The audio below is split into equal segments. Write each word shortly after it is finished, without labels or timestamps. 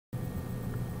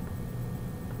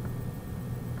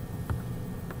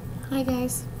Hi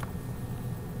guys.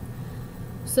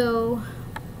 So,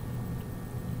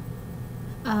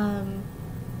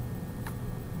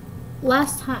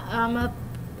 last time I'm up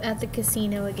at the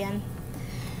casino again.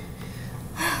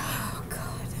 Oh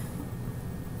God.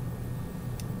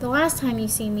 The last time you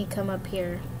see me come up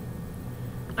here,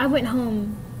 I went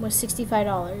home with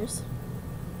 $65.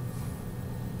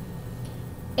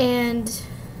 And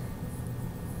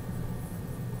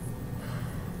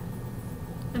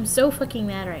I'm so fucking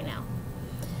mad right now.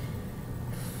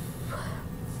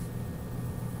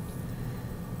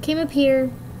 Came up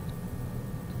here,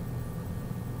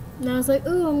 and I was like,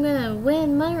 ooh, I'm gonna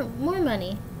win more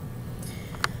money.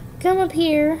 Come up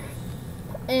here,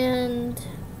 and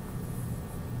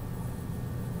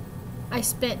I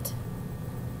spent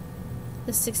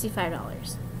the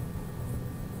 $65.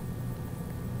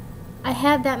 I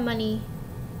had that money,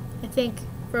 I think,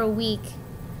 for a week.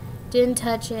 Didn't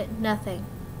touch it, nothing.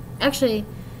 Actually,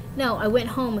 no, I went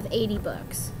home with $80.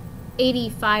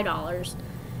 $85.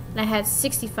 And I had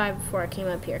 $65 before I came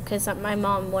up here because my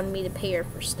mom wanted me to pay her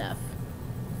for stuff,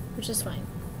 which is fine.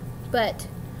 But,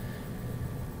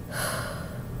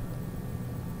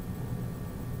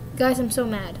 guys, I'm so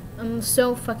mad. I'm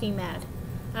so fucking mad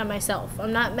at myself.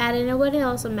 I'm not mad at nobody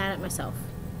else. I'm mad at myself.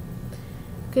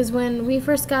 Because when we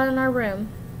first got in our room,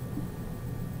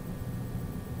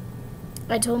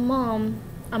 I told Mom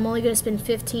I'm only going to spend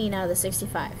 15 out of the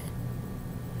 65.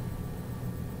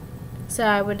 So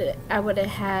I would have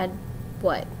had,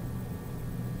 what?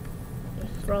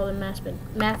 For all the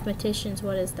mathematicians,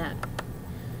 what is that?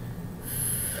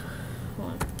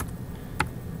 Hold on.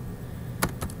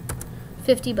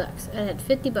 $50. I had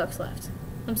 $50 left.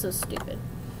 I'm so stupid.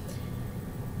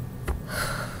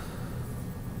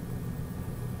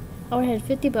 I would have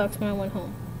had $50 when I went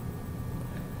home.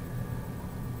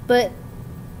 But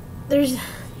there's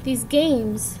these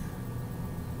games,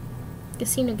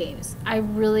 casino games, I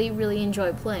really, really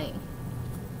enjoy playing.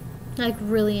 Like,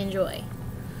 really enjoy.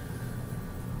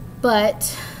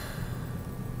 But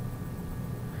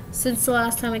since the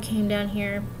last time I came down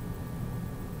here,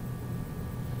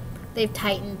 they've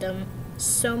tightened them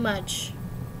so much.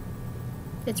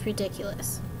 It's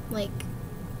ridiculous. Like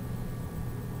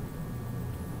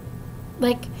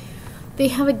they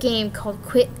have a game called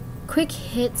Quick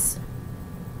Hits.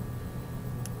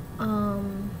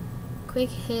 Quick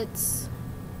Hits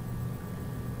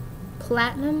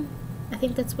Platinum, I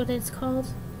think that's what it's called.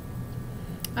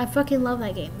 I fucking love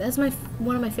that game. That's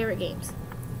one of my favorite games.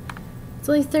 It's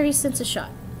only 30 cents a shot,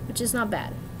 which is not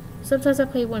bad. Sometimes I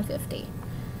play 150.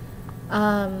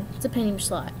 It's a penny per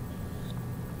slot.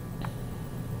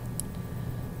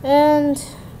 And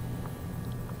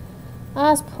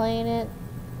I was playing it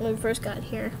when we first got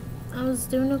here. I was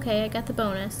doing okay. I got the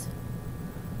bonus.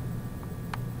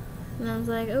 And I was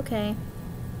like, okay.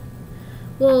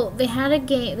 Well, they have a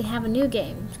new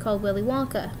game. It's called Willy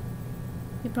Wonka.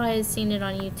 You probably have seen it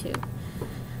on YouTube.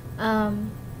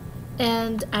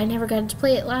 And I never got to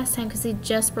play it last time because they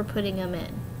just were putting them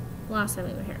in. Last time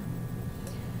we were here.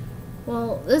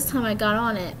 Well, this time I got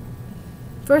on it.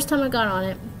 First time I got on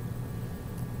it,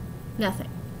 nothing.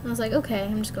 I was like, okay,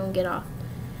 I'm just going to get off.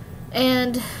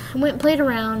 And I went and played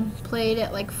around. Played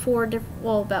at like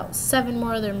about 7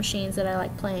 more other machines that I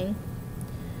like playing.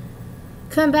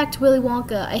 Coming back to Willy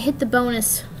Wonka, I hit the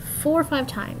bonus 4 or 5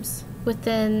 times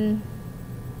within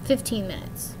 15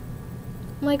 minutes.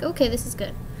 I'm like, okay, this is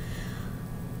good.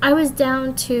 I was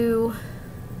down to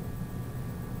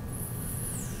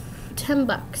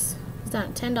 $10. I was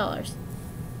down to $10.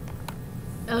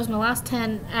 That was my last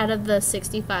 10 out of the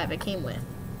 65 I came with.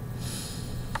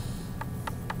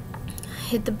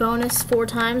 Hit the bonus 4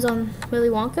 times on Willy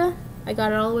Wonka. I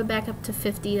got it all the way back up to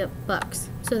 $50.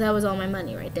 So that was all my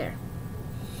money right there.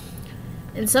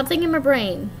 And something in my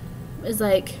brain is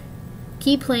like,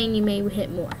 keep playing, you may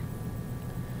hit more.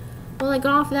 Well, I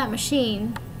got off of that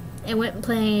machine and went and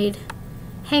played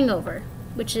Hangover,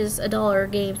 which is a $1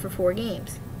 game for 4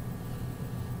 games.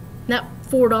 Not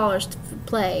 $4 to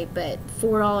play, but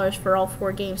 $4 for all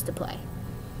 4 games to play.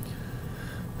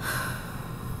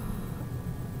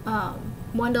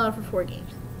 $1 for 4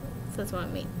 games. So that's what I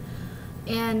mean.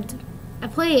 And I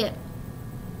play it.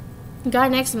 The guy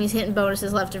next to me is hitting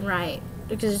bonuses left and right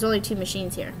because there's only 2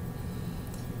 machines here.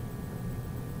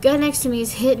 Guy next to me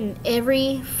is hitting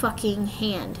every fucking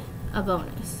hand a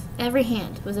bonus. Every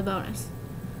hand was a bonus.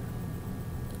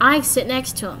 I sit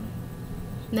next to him.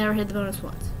 Never hit the bonus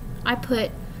once. I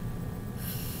put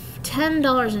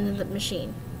 $10 into the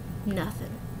machine.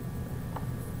 Nothing.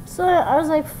 So I was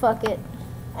like, fuck it.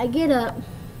 I get up.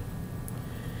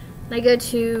 And I go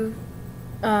to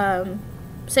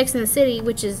Sex and the City,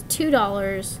 which is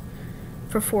 $2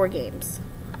 for 4 games.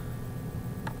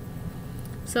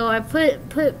 So I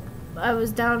I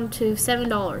was down to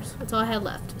 $7. That's all I had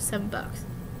left, $7.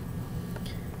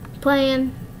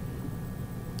 Playing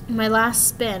my last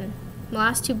spin, my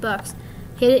last $2,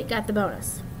 hit it, got the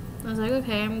bonus. I was like,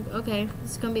 okay,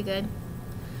 this is gonna be good.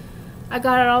 I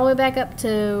got it all the way back up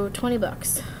to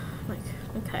 $20. I'm like,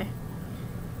 okay.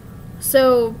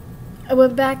 So I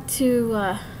went back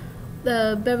to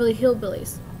the Beverly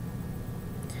Hillbillies.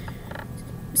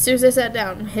 As soon as I sat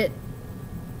down, hit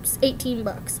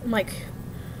 $18. I'm like,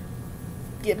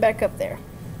 get back up there.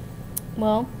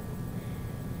 Well,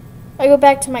 I go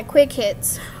back to my quick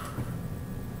hits.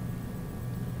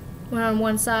 Went on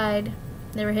one side,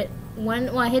 never hit one.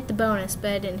 Well, I hit the bonus,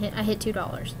 but I didn't hit. I hit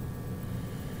 $2,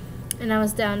 and I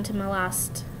was down to my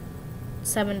last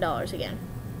 $7 again.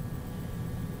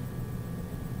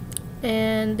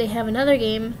 And they have another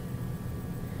game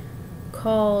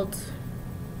called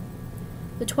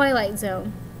The Twilight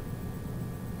Zone.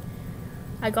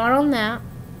 I got on that.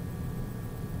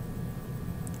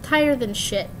 Tighter than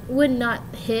shit. Would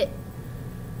not hit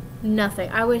nothing.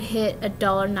 I would hit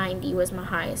 $1.90 was my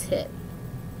highest hit.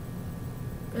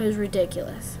 It was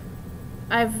ridiculous.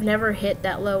 I've never hit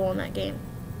that low on that game.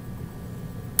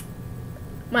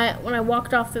 When I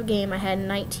walked off the game, I had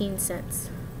 19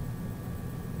 cents.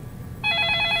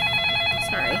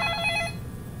 Sorry.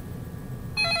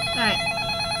 Alright.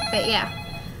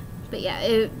 But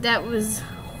yeah, that was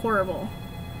horrible.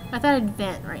 I thought I'd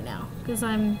vent right now because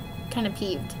I'm kind of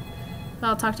peeved. But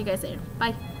I'll talk to you guys later.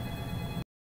 Bye.